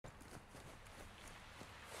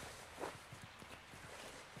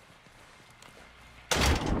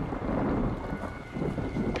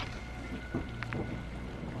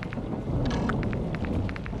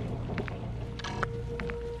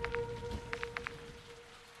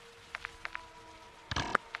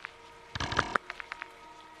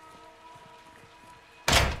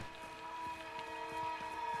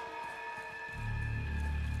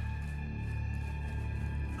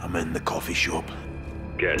I'm in the coffee shop.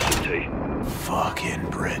 Get us some tea. Fucking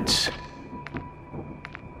Brits.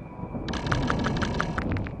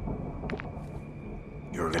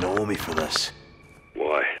 You're gonna owe me for this.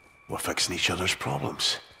 Why? We're fixing each other's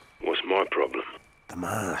problems. What's my problem? The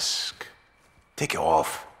mask. Take it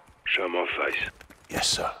off. Show my face. Yes,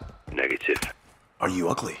 sir. Negative. Are you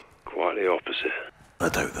ugly? Quite the opposite. I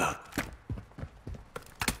doubt that.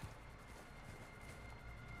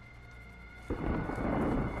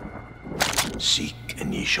 Seek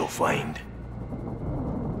and ye shall find.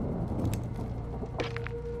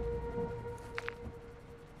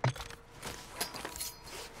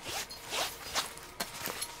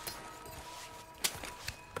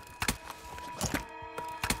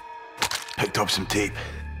 Picked up some tape.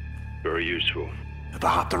 Very useful. Have I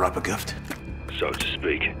had to wrap a gift? So to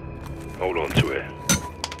speak. Hold on to it.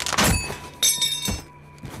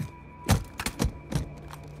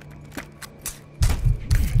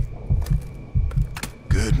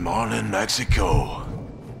 Good morning, Mexico.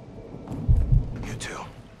 You two,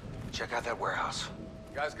 check out that warehouse.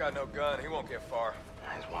 Guy's got no gun, he won't get far.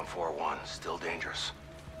 He's 141, still dangerous.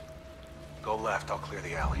 Go left, I'll clear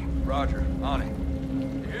the alley. Roger, on it.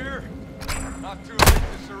 You hear? Not too late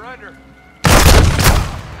to surrender.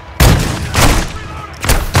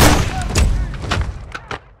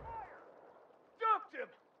 Dumped him!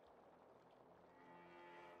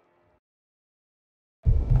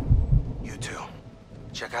 You two,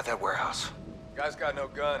 check out that warehouse. Guy's got no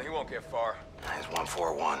gun, he won't get far. He's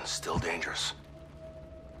 141, still dangerous.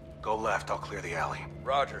 Go left, I'll clear the alley.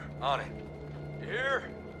 Roger, on it. You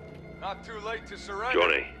hear? Not too late to surrender.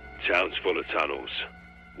 Johnny, town's full of tunnels.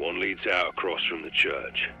 One leads out across from the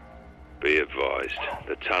church. Be advised,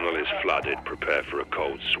 the tunnel is flooded. Prepare for a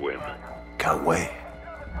cold swim. Can't wait.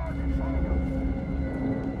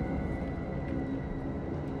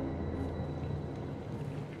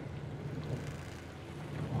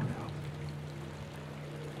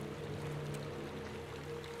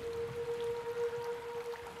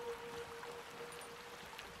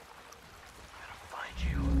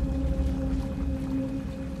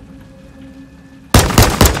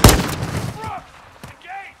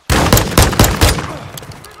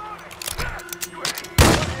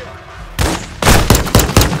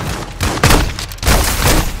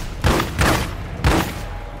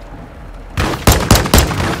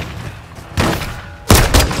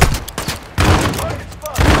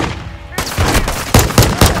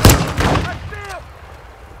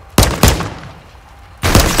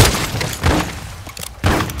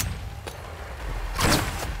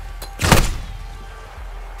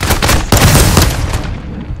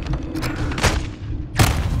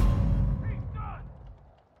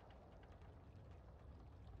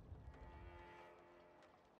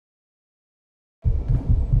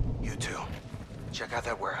 You two, check out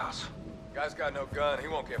that warehouse. Guy's got no gun, he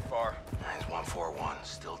won't get far. He's 141,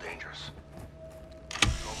 still dangerous.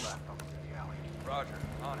 Go left, I'll clear the alley. Roger,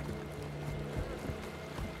 on it.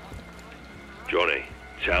 Johnny,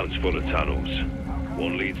 town's full of tunnels.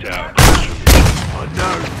 One leads out across from the church. Oh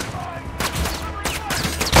no!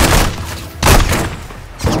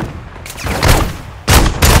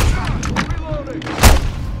 Reloading!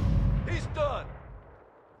 He's done!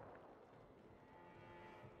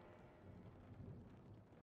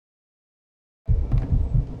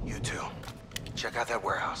 You two, check out that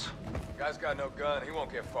warehouse. Guy's got no gun, he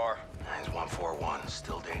won't get far. He's 141,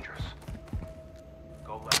 still dangerous.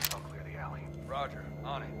 Go left, I'll clear the alley. Roger,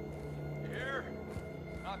 on it. You hear?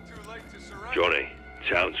 Not too late to surrender. Johnny,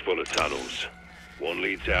 town's full of tunnels. One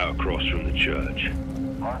leads out across from the church.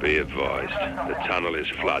 Be advised, the tunnel is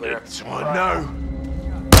flooded. Oh no!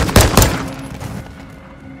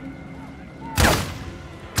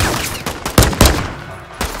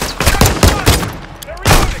 They're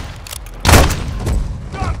reloading!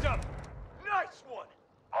 Stopped him! Nice one!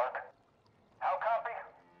 Mark, how copy?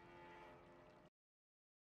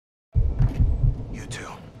 You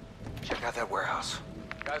two, check out that warehouse.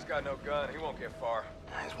 Guy's got no gun, he won't get far.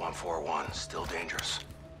 He's 141, still dangerous.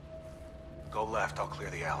 Go left, I'll clear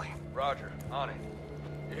the alley. Roger, on it.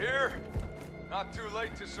 You hear? Not too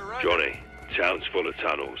late to surrender. Johnny, town's full of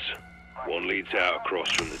tunnels. One leads out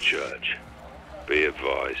across from the church. Be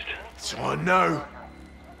advised. Oh no!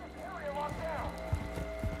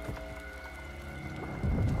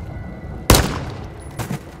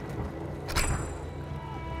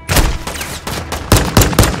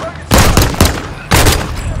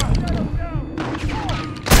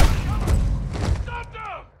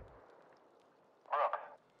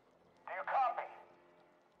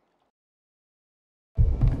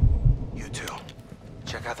 You two,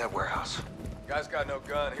 check out that warehouse. Guy's got no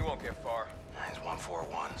gun, he won't get far. He's Hines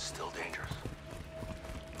 141, still dangerous.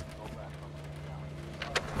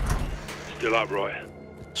 Still upright.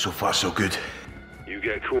 So far, so good. You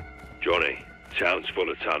get caught. Johnny, town's full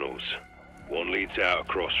of tunnels. One leads out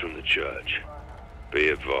across from the church. Be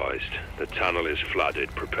advised, the tunnel is flooded.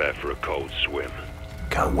 Prepare for a cold swim.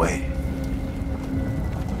 Can't wait.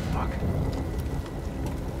 Fuck.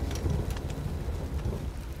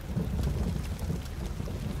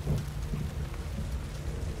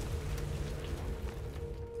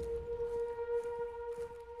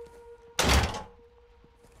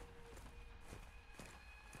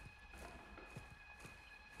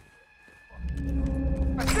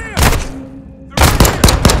 I see him! They're right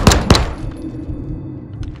here!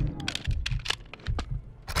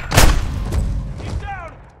 He's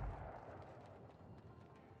down!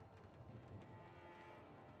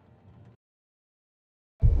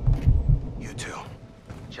 You two,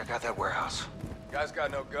 check out that warehouse. Guy's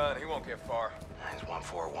got no gun. He won't get far. Hines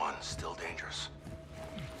 141, still dangerous.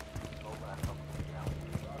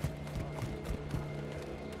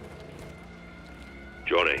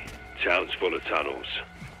 Johnny, town's full of tunnels.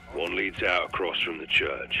 One leads out across from the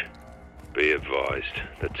church. Be advised,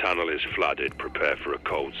 the tunnel is flooded. Prepare for a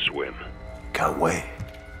cold swim. Can't wait.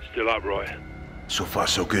 Still upright. So far,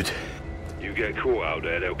 so good. You get caught out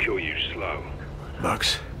there, they'll kill you slow.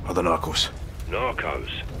 Max, or the narcos?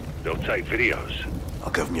 Narcos. They'll take videos.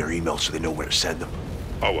 I'll give them your email so they know where to send them.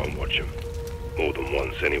 I won't watch them. More than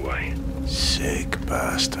once, anyway. Sick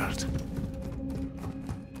bastard.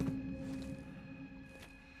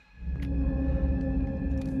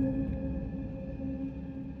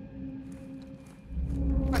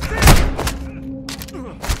 I see him!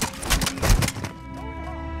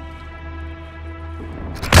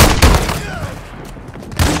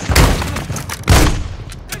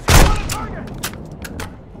 He's got a target!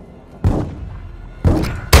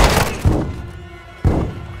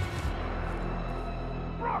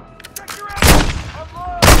 Rock, check your ass!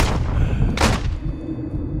 Unload!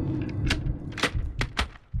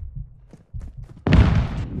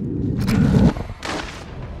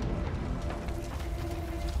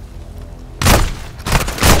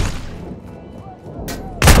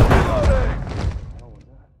 Reloading!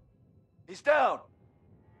 He's down!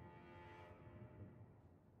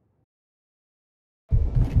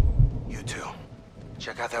 You two,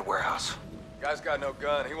 check out that warehouse. Guy's got no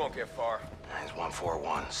gun. He won't get far. Hines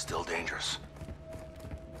 141, still dangerous.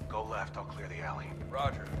 Go left, I'll clear the alley.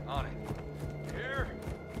 Roger, on it. Here?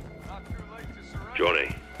 Not too late to surrender.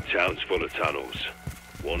 Johnny, town's full of tunnels.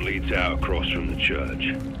 One leads out across from the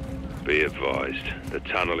church. Be advised, the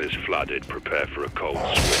tunnel is flooded. Prepare for a cold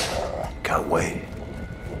swim. Can't wait.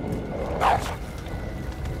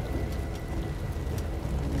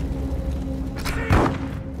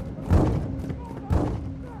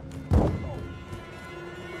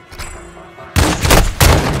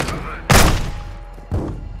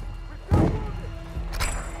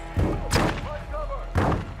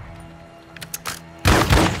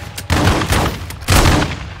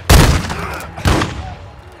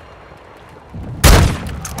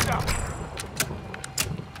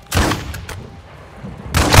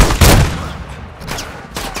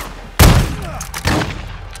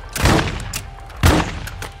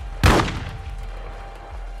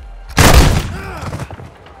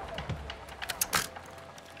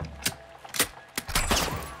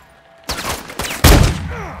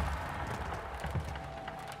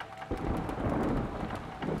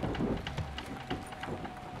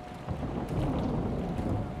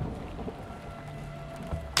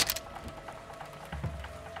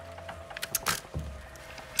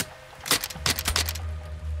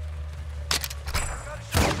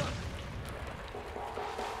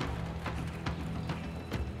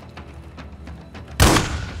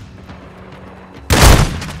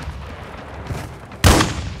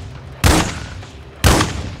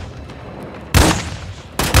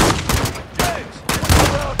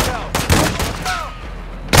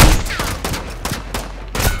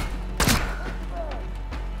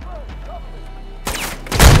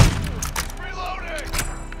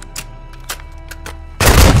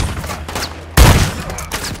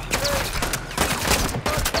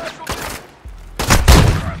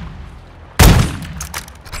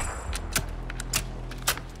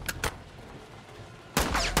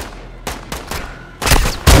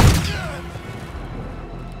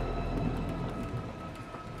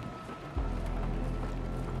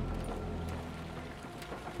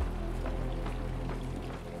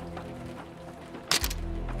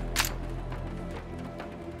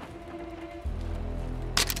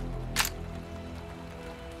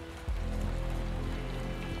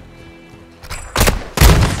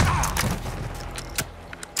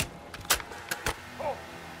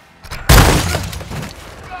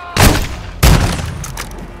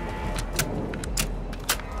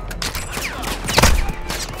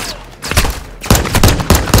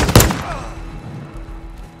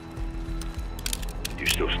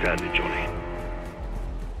 standing, Johnny?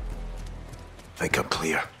 Think I'm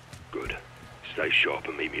clear. Good. Stay sharp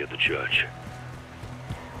and meet me at the church.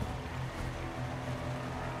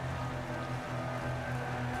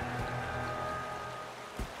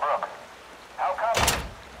 Brooks, how copy?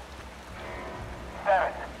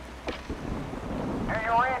 Status. Do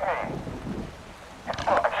you read me? It's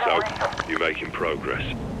Brooks. I can't reach him. So, you making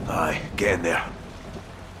progress? Aye, getting there.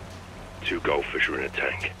 2 goldfish are in a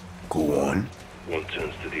tank. Go on. One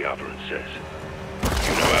turns to the other and says,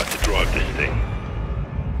 "You know how to drive this thing?"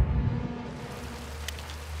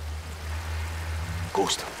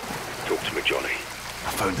 Ghost, Talk to me, Johnny.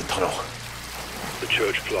 I found the tunnel. The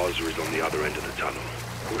church plaza is on the other end of the tunnel.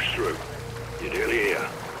 Push through. You're nearly here.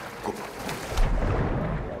 Go.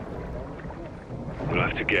 We'll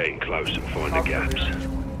have to get in close and find the gaps.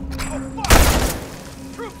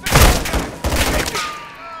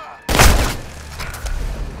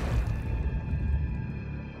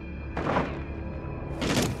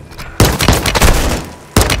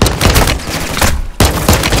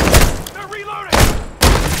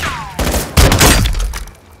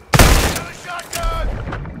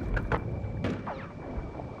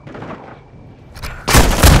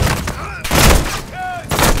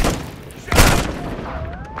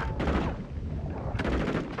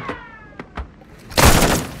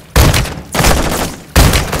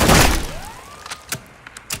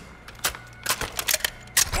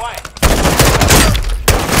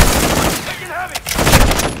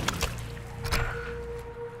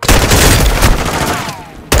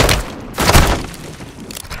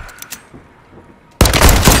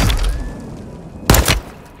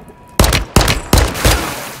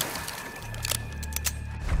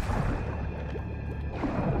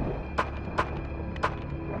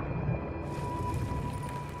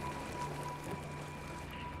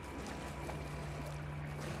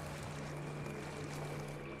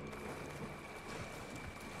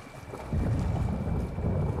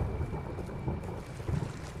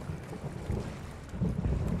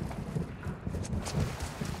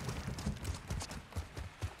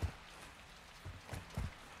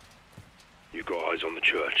 You got eyes on the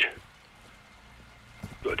church.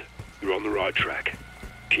 Good. You're on the right track.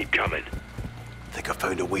 Keep coming. Think I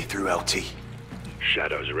found a way through LT.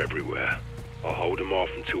 Shadows are everywhere. I'll hold them off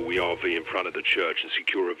until we RV in front of the church and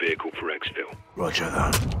secure a vehicle for exfil. Roger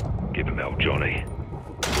that. Give him hell, Johnny.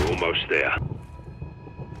 We're almost there.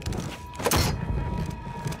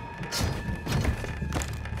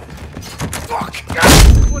 Fuck!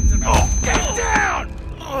 What the? Oh, get down!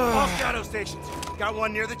 All shadow stations. Got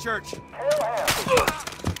one near the church.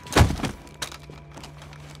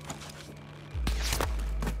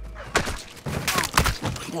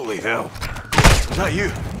 Holy hell. Is that you?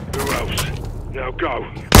 Who else? Now go.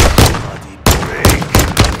 Bloody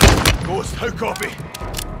big. Ghost, how copy?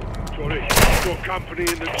 Johnny, you've got company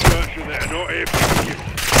in the church and they're not here for you.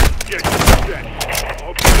 Get to the steps.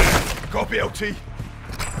 I'll be there. Copy, LT.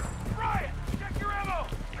 Ryan, check your ammo!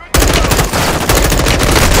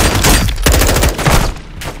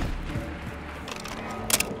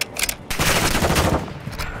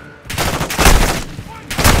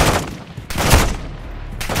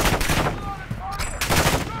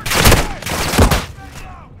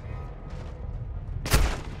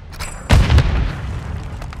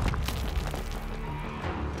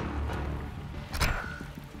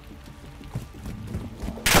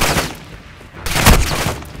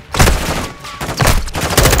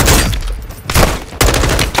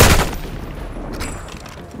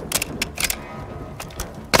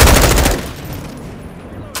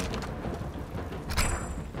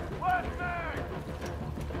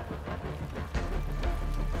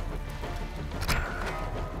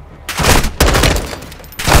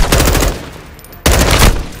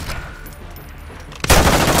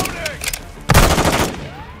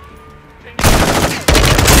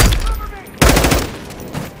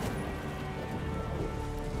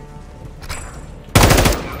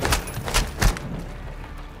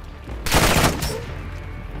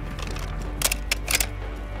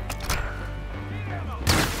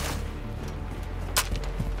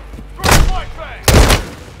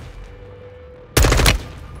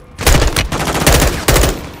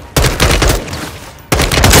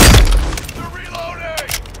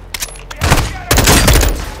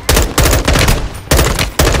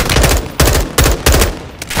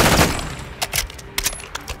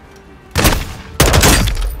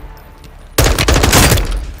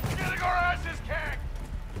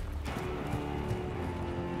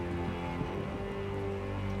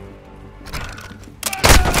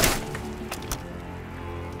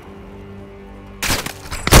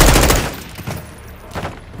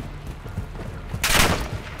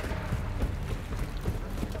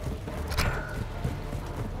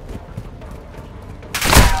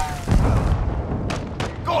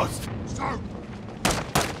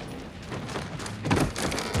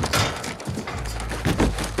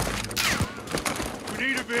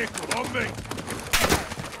 vehicle, on me!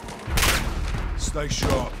 Stay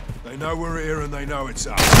sharp. They know we're here and they know it's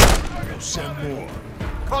us. They'll send more.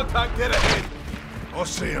 Contact dead ahead. I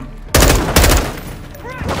see him.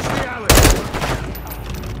 Watch the alley.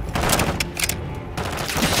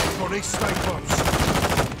 Johnny, stay close.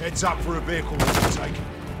 Heads up for a vehicle to take.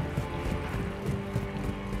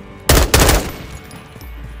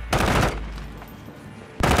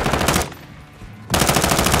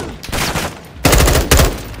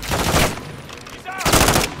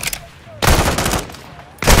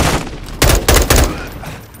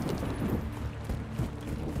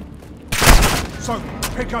 So,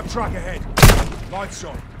 pickup truck ahead. Lights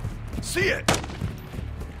on. See it!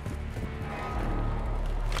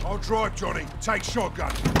 I'll drive, Johnny. Take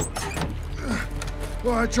shotgun.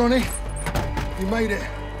 All right, Johnny. You made it.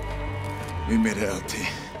 We made it, LT.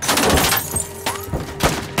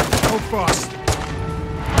 Hold fast.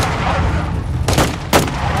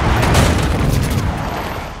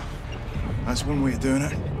 That's one way of doing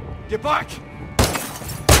it. Get back!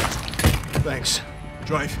 Thanks.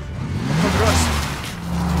 Drive. Under us.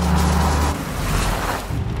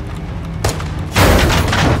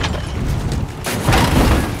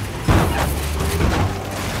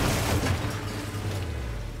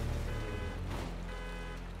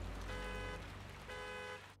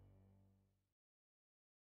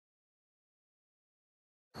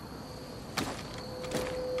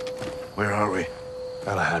 Where are we?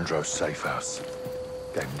 Alejandro's safe house.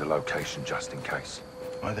 Gave him the location just in case.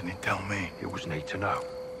 Why didn't he tell me? He was need to know.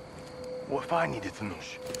 What if I needed to know?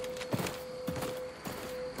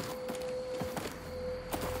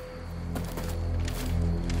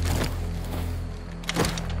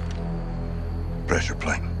 Pressure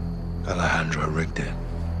plane. Alejandro rigged it.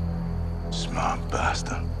 Smart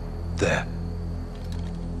bastard. There.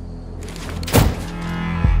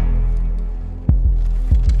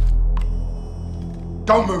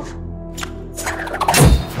 Don't move!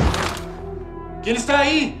 ¿Quién está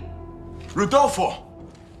ahí? Rodolfo!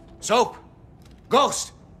 Soap.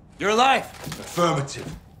 Ghost. You're alive.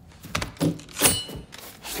 Affirmative.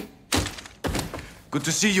 Good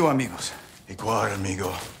to see you, amigos. Igual,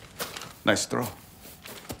 amigo. Nice throw.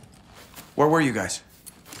 Where were you guys?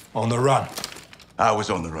 On the run. I was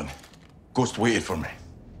on the run. Ghost waited for me.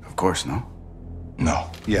 Of course, no? No.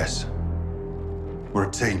 Yes. We're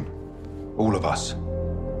a team. All of us.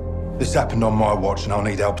 This happened on my watch and I'll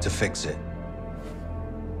need help to fix it.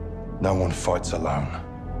 No one fights alone.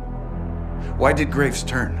 Why did Graves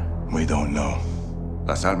turn? We don't know.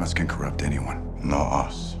 Las Almas can corrupt anyone. Not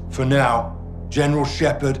us. For now, General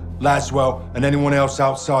Shepard, Laswell, and anyone else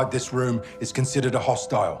outside this room is considered a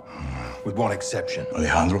hostile. With one exception.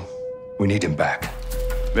 Alejandro? We need him back.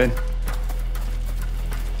 Ben.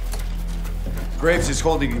 Graves is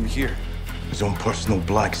holding him here. His own personal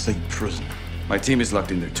black site prison. My team is locked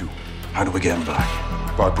in there too. How do we get him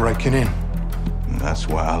back? By breaking in. And that's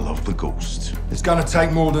why I love the Ghost. It's gonna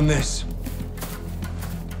take more than this.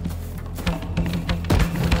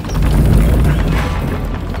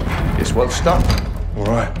 It's well stocked. All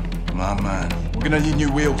right. My man. We're gonna need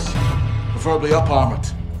new wheels. Preferably up-armored.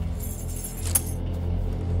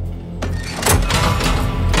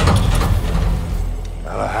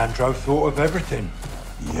 Alejandro thought of everything.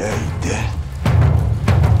 Yeah, he did.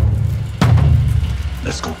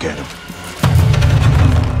 Let's go get him.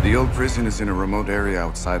 The old prison is in a remote area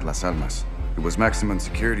outside Las Almas. It was maximum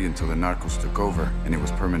security until the narcos took over, and it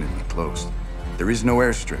was permanently closed. There is no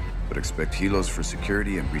airstrip, but expect helos for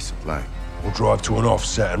security and resupply. We'll drive to an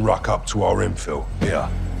offset and ruck up to our infill. Here.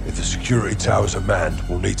 If the security towers are manned,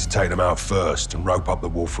 we'll need to take them out first and rope up the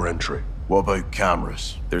wall for entry. What about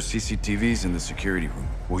cameras? There's CCTVs in the security room.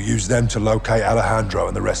 We'll use them to locate Alejandro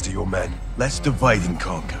and the rest of your men. Let's divide and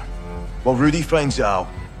conquer. While Rudy finds Al,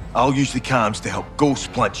 I'll use the cams to help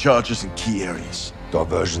Ghost plant charges in key areas.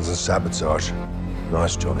 Diversions and sabotage.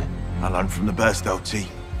 Nice, Johnny. I learned from the best, LT.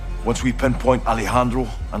 Once we pinpoint Alejandro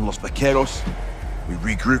and Los Vaqueros, we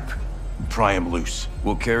regroup and pry him loose.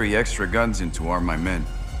 We'll carry extra guns in to arm my men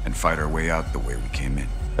and fight our way out the way we came in.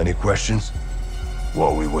 Any questions?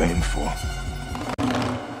 What are we waiting for?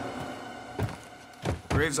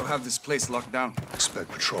 Graves will have this place locked down.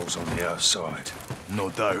 Expect patrols on the outside. No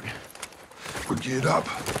doubt. We're geared up.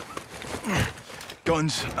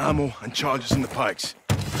 Guns, ammo, and charges in the pikes.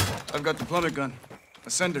 I've got the plummet gun.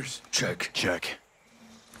 Ascenders. Check. Check.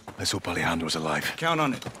 Let's hope Alejandro's alive. Count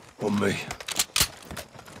on it. On me.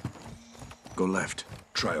 Go left.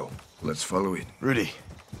 Trail. Let's follow it. Rudy,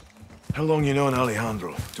 how long you known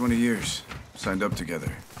Alejandro? 20 years. Signed up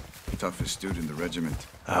together. Toughest dude in the regiment.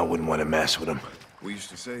 I wouldn't want to mess with him. We used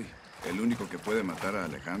to say, el único que puede matar a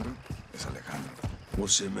Alejandro es Alejandro.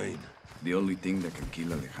 What's it mean? The only thing that can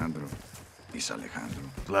kill Alejandro is Alejandro.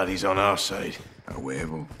 Glad he's on our side. A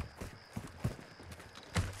huevo.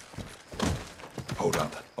 Hold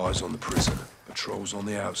up. Eyes on the prison. Patrols on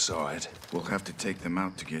the outside. We'll have to take them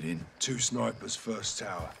out to get in. 2 snipers first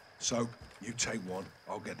tower. Soap, you take one,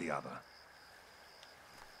 I'll get the other.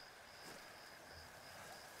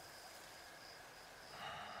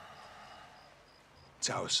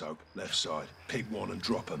 Tower Soap, left side. Pick one and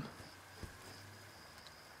drop them.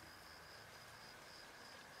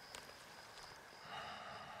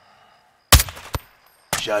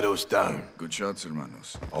 Shadows down. Good shots,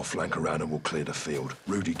 hermanos. I'll flank around and we'll clear the field.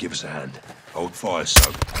 Rudy, give us a hand. Hold fire,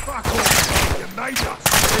 Soap. Fuck off! You made us!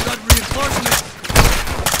 They got reinforcements!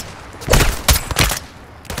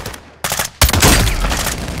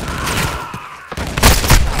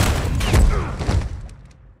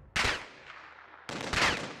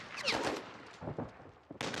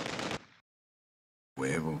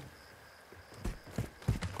 Huevo.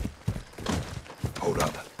 Hold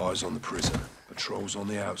up. Eyes on the prison. Patrols on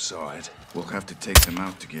the outside. We'll have to take them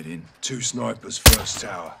out to get in. 2 snipers first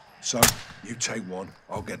tower. Soap, you take one,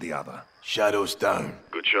 I'll get the other. Shadows down.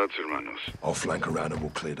 Good shots, hermanos. I'll flank around and we'll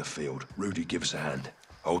clear the field. Rudy, give us a hand.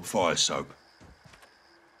 Hold fire, Soap.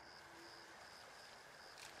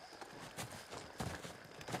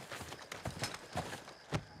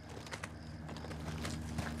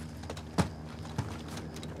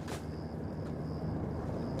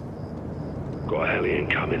 Got a heli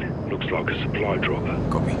incoming. Looks like a supply dropper.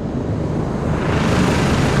 Copy.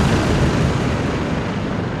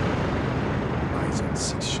 Eyes on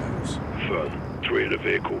 6 shadows. Firm. 3 at the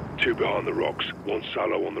vehicle. 2 behind the rocks. 1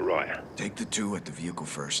 solo on the right. Take the 2 at the vehicle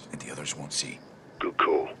first, and the others won't see. Good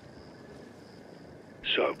call.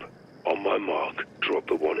 Soap, on my mark, drop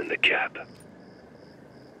the 1 in the cab.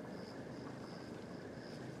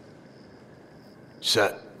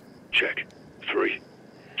 Set. Check. 3,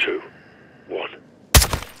 2, 1.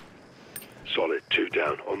 Solid. 2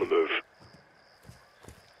 down, on the move.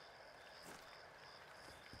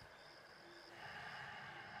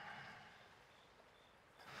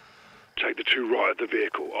 Take the 2 right at the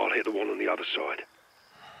vehicle. I'll hit the 1 on the other side.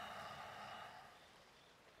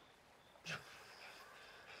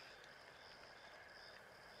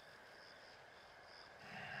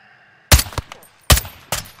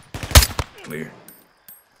 Clear.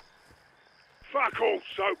 Fuck all,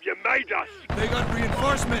 Soap, you made us! They got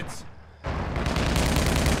reinforcements!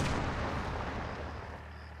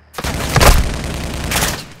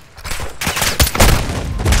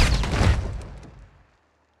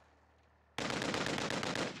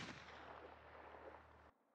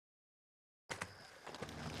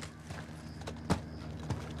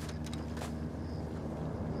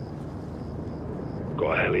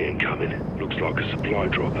 Got a heli incoming. Looks like a supply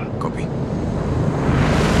dropper. Copy.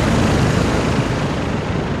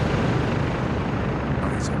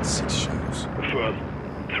 Eyes on 6 shadows. Affirm.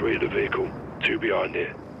 3 at the vehicle. 2 behind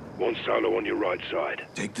it. 1 solo on your right side.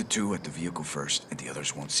 Take the 2 at the vehicle first, and the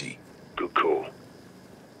others won't see. Good call.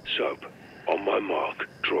 Soap, on my mark,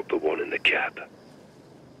 drop the 1 in the cab.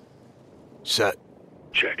 Set.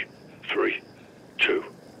 Check. 3, 2,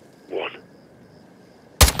 1.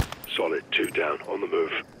 Solid. 2 down, on the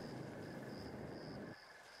move.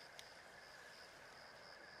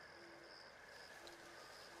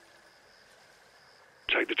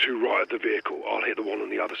 Take the 2 right at the vehicle. I'll hit the 1 on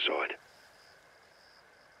the other side.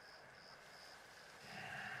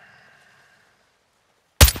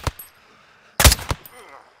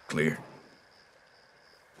 Clear.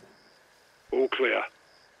 All clear.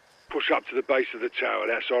 Push up to the base of the tower.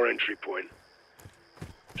 That's our entry point.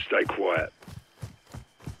 Stay quiet.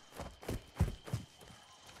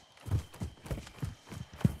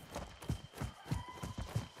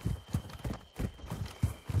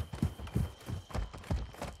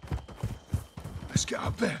 Let's get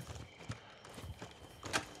up there.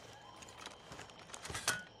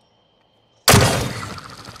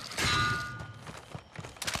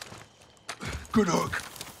 Good hook.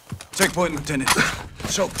 Checkpoint, Lieutenant.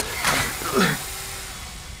 Soap.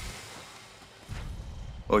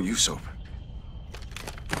 Oh, you, Soap.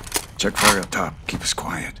 Check fire up top. Keep us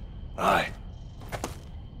quiet. Aye.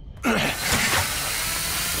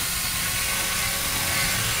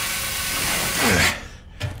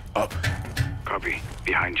 Up. Copy.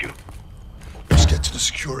 Behind you. Let's get to the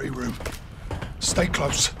security room. Stay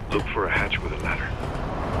close. Look for a hatch with a ladder.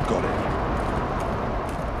 Got it.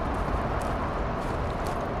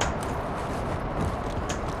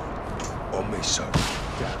 On me, Soap.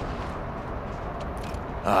 Down.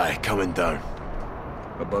 Aye, coming down.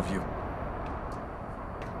 Above you.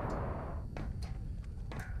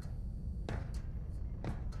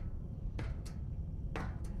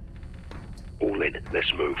 All in.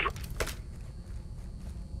 Let's move.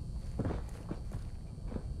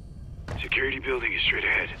 Security building is straight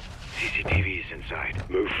ahead. CCTV is inside.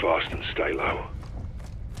 Move fast and stay low.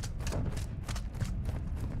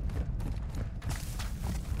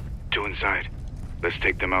 Two inside. Let's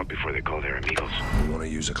take them out before they call their amigos. We want to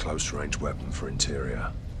use a close-range weapon for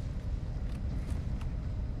interior.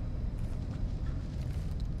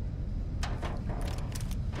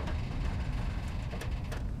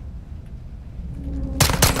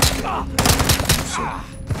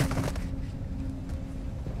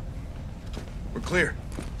 We're clear.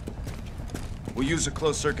 We'll use a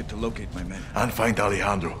closed circuit to locate my men. And find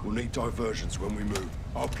Alejandro. We'll need diversions when we move.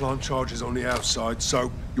 I'll plant charges on the outside,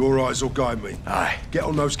 so your eyes will guide me. Aye. Get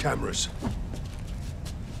on those cameras.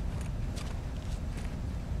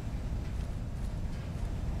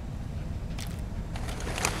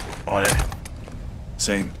 On it.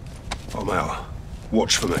 Same. I'm out.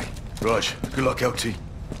 Watch for me. Raj, good luck, LT.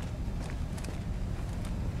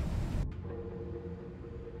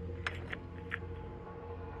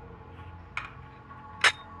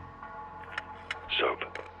 Soap,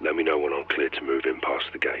 let me know when I'm clear to move in past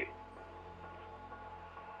the gate.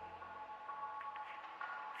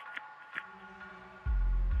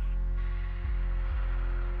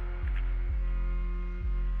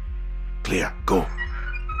 Clear, go.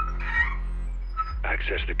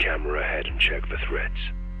 Access the camera ahead and check for threats.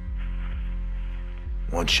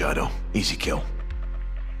 One shadow, easy kill.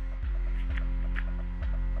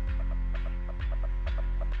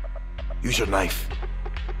 Use your knife.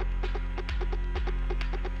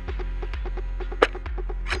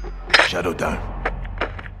 Shadow down.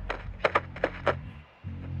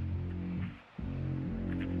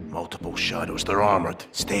 Multiple shadows, they're armored.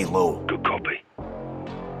 Stay low. Good copy.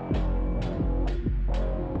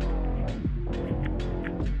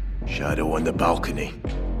 Shadow on the balcony.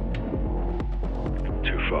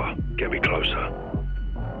 Too far. Get me closer.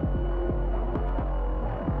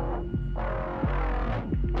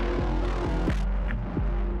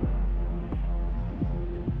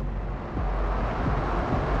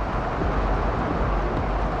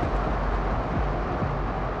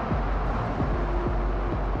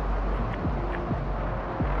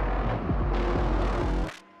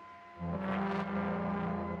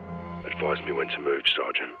 Advise me when to move,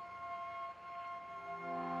 Sergeant.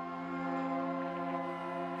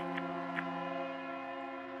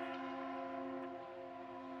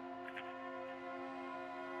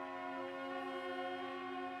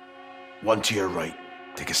 One to your right.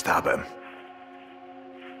 Take a stab at him.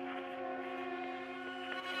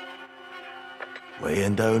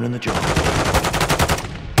 Laying down in the jaw.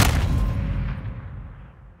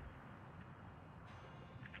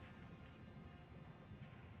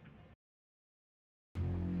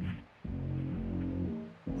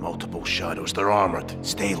 Multiple shadows, they're armored.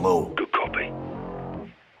 Stay low. Good copy.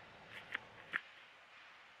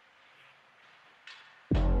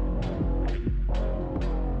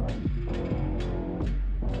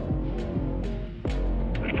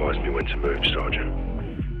 Advise me when to move, Sergeant.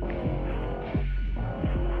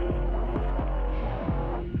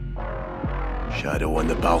 Shadow on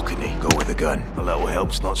the balcony. Go with the gun. A little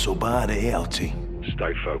help's not so bad, eh, LT?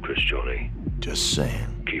 Stay focused, Johnny. Just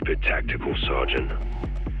saying. Keep it tactical, Sergeant.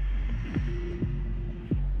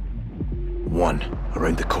 One,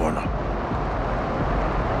 around the corner.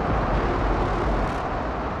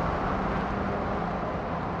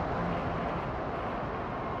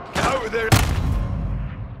 Get over there!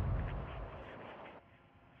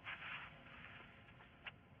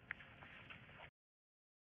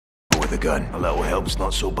 With the gun. A little help's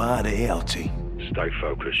not so bad, eh, LT? Stay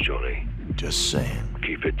focused, Johnny. Just saying.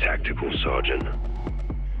 Keep it tactical, Sergeant.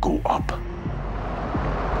 Go up.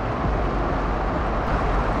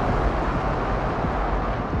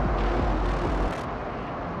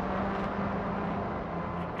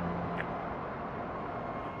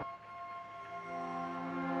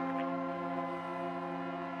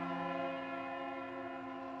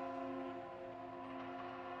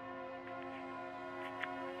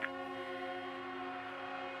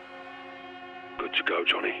 Good to go,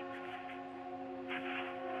 Johnny.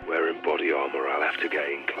 Wearing body armor, I'll have to get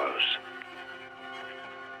in close.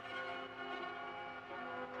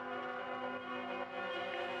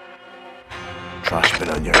 Trash bin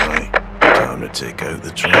on your right. Time to take out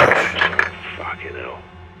the trash. Fucking hell.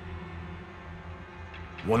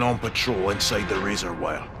 One on patrol inside the razor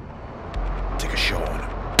wire. Take a shot on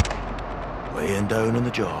him. Laying down on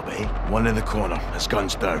the job, eh? One in the corner. His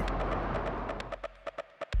gun's down.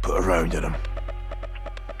 Put a round at him.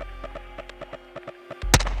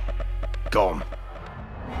 Gone.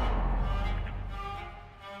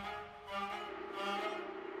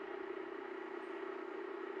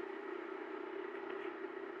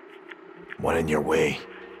 One in your way.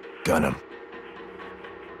 Gun him.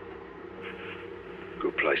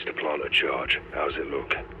 Good place to plant a charge. How's it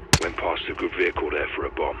look? Went past a good vehicle there for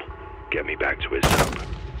a bomb. Get me back to his sub.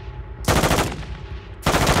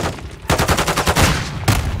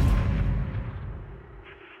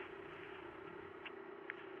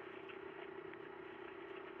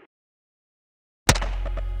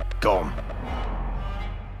 Gone.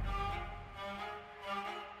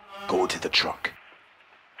 Go to the truck.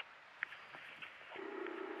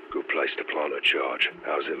 Good place to plant a charge.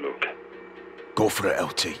 How's it look? Go for it,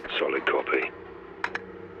 LT. Solid copy.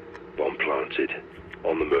 Bomb planted.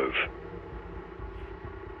 On the move.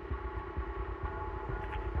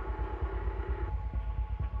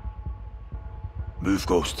 Move,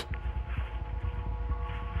 Ghost.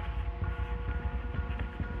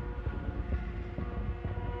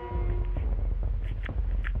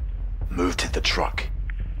 Move to the truck.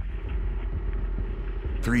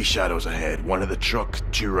 3 shadows ahead, 1 at the truck,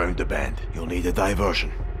 2 round the bend. You'll need a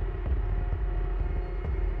diversion.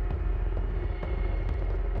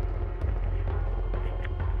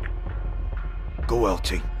 Go,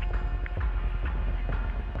 LT.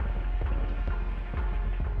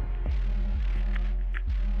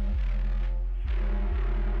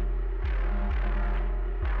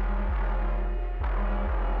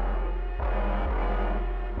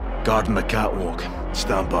 Guarding the catwalk.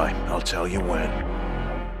 Stand by. I'll tell you when.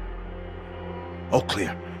 All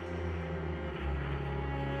clear.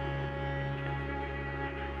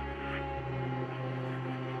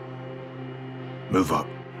 Move up.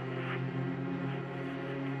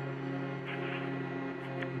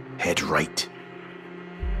 Head right.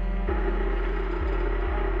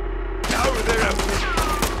 Over there, LT.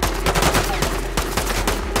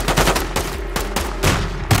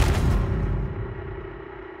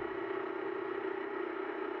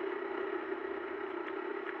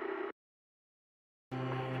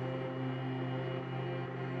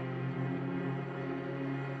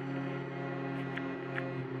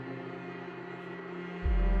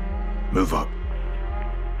 Move up.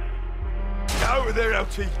 Over there,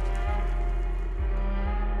 LT.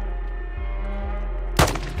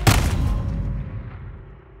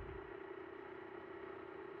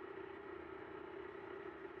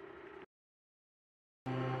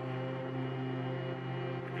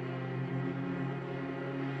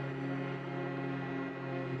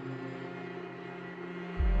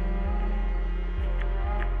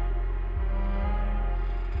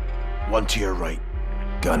 One to your right.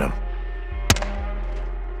 Gun him.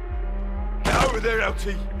 Over there,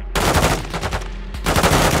 LT.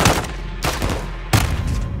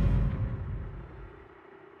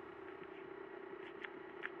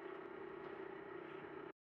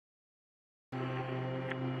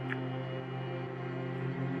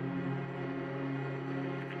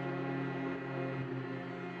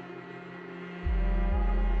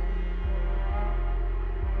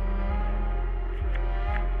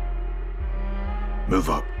 Move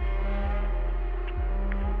up.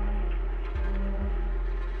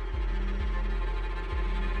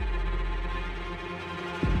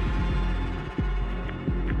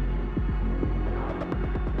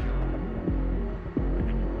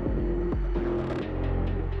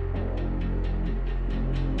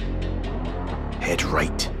 Head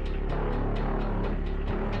right.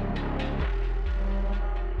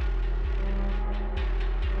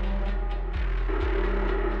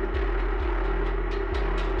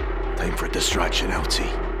 Time for a distraction, LT.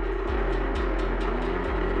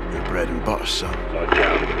 Your bread and butter, son. Lock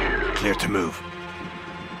down. Clear to move.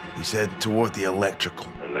 He's heading toward the electrical.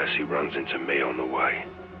 Unless he runs into me on the way.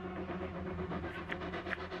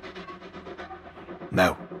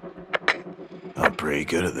 Now. I'm pretty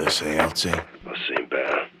good at this, eh, LT? I've seen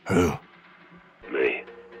better. Who? Me.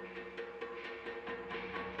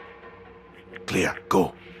 Clear.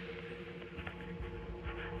 Go.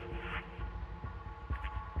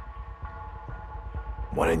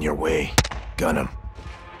 One in your way. Gun him.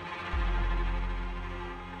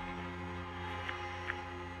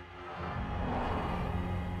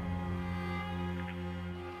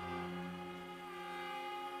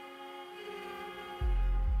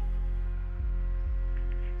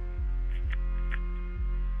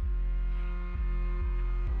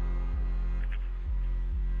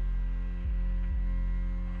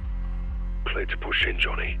 Clear to push in,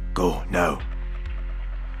 Johnny. Go, now.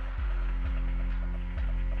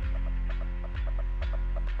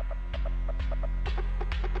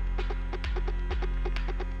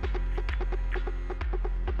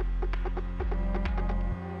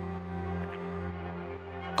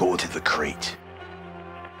 Go to the crate.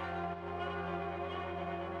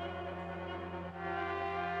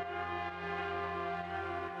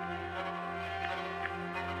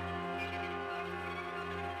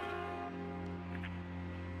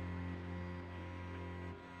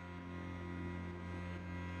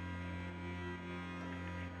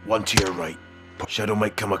 One to your right. Shadow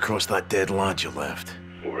might come across that dead lad you left.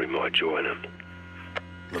 Or he might join them.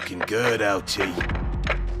 Looking good, LT.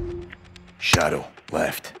 Shadow,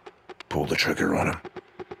 left. Pull the trigger on him.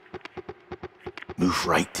 Move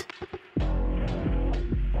right.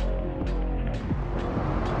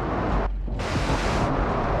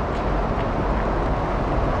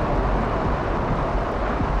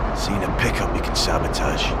 Seen a pickup you can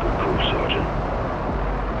sabotage. Good call, Sergeant.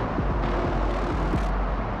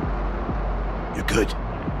 You're good.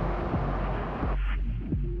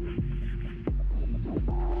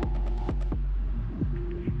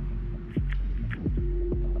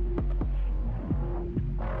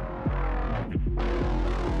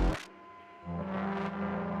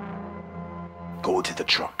 Go to the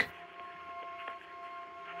truck.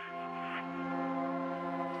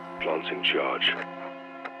 Planting charge.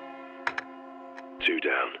 2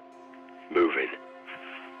 down. Moving.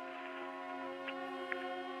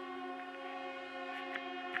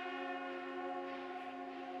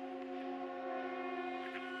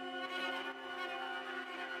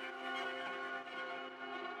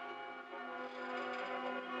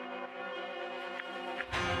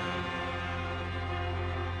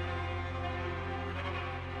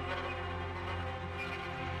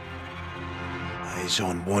 Eyes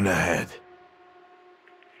on one ahead.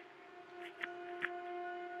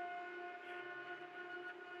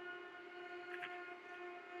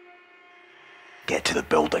 Get to the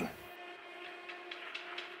building.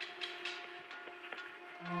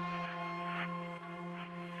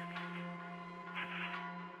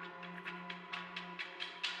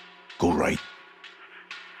 Go right.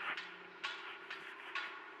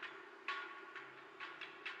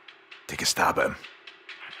 Take a stab at him.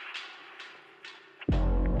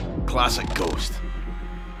 Classic Ghost.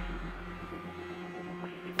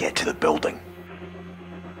 Get to the building.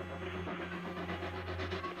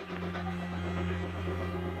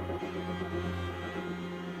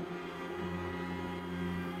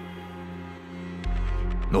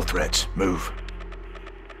 No threats. Move.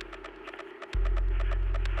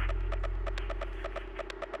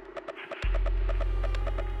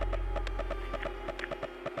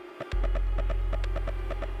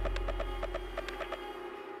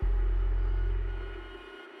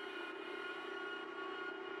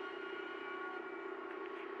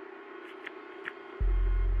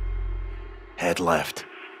 Head left.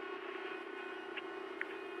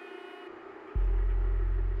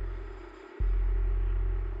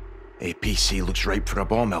 APC looks ripe for a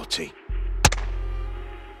bomb, LT.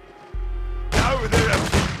 Over there!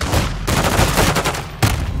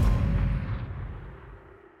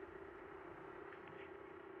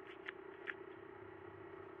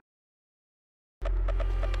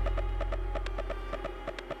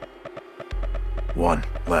 One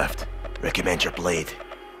left. Recommend your blade.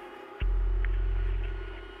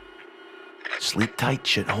 Sleep tight,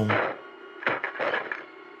 shithole.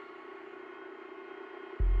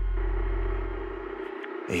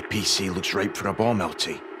 APC looks ripe for a bomb,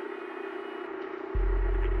 LT.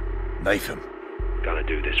 Knife him. Gonna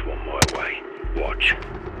do this one my way. Watch.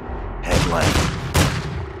 Head left.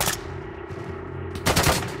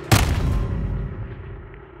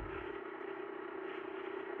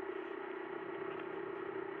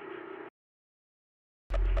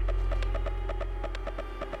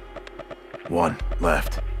 One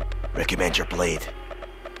left. Recommend your blade.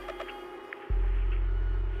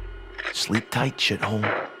 Sleep tight, shithole.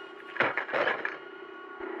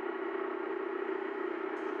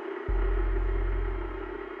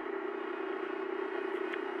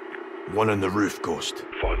 One on the roof, Ghost.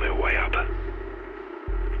 Find me a way up.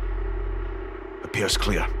 Appears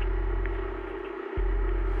clear.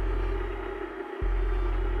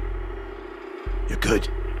 You're good.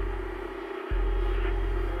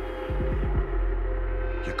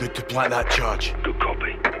 You're good to plant that charge. Good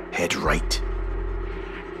copy. Head right.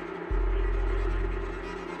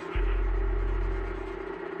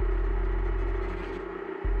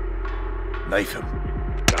 Knife him.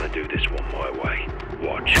 Gonna do this one my way.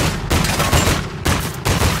 Watch.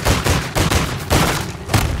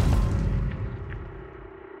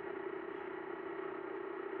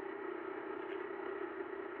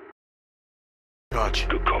 Charge.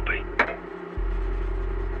 Good copy.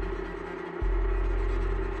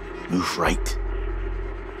 Move right.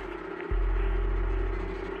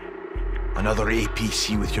 Another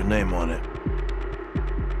APC with your name on it.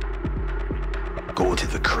 Go to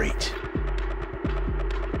the crate.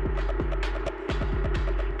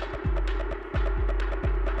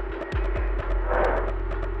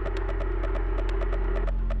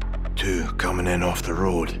 Two coming in off the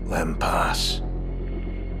road. Let 'em pass.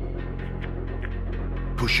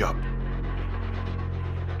 push up.